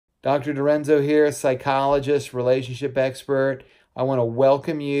Dr. Dorenzo here, psychologist, relationship expert. I want to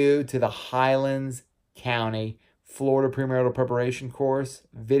welcome you to the Highlands County Florida Premarital Preparation Course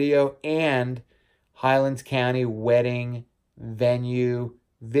video and Highlands County Wedding Venue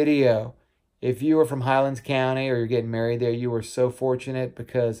video. If you are from Highlands County or you're getting married there, you are so fortunate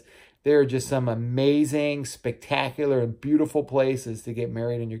because there are just some amazing, spectacular, and beautiful places to get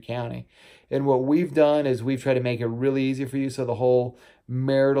married in your county. And what we've done is we've tried to make it really easy for you so the whole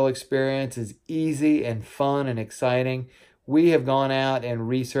marital experience is easy and fun and exciting. We have gone out and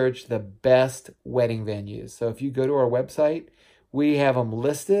researched the best wedding venues. So if you go to our website, we have them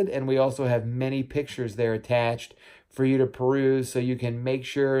listed, and we also have many pictures there attached for you to peruse so you can make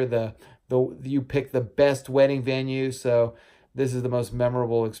sure you pick the best wedding venue. So this is the most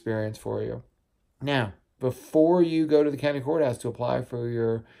memorable experience for you. Now, before you go to the county courthouse to apply for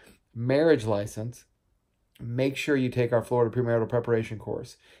your marriage license, make sure you take our Florida Premarital Preparation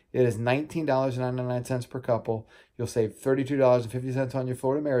course. It is $19.99 per couple. You'll save $32.50 on your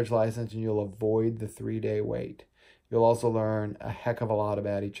Florida marriage license, and you'll avoid the 3-day wait. You'll also learn a heck of a lot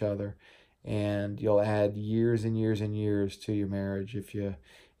about each other, and you'll add years and years and years to your marriage if you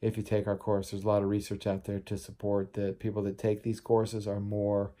take our course. There's a lot of research out there to support that people that take these courses are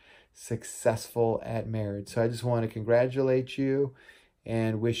more successful at marriage. So I just want to congratulate you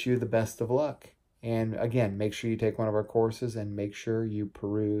and wish you the best of luck. And again, make sure you take one of our courses and make sure you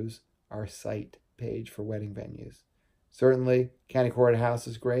peruse our site page for wedding venues. Certainly, County Courthouse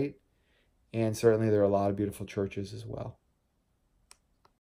is great, and certainly there are a lot of beautiful churches as well.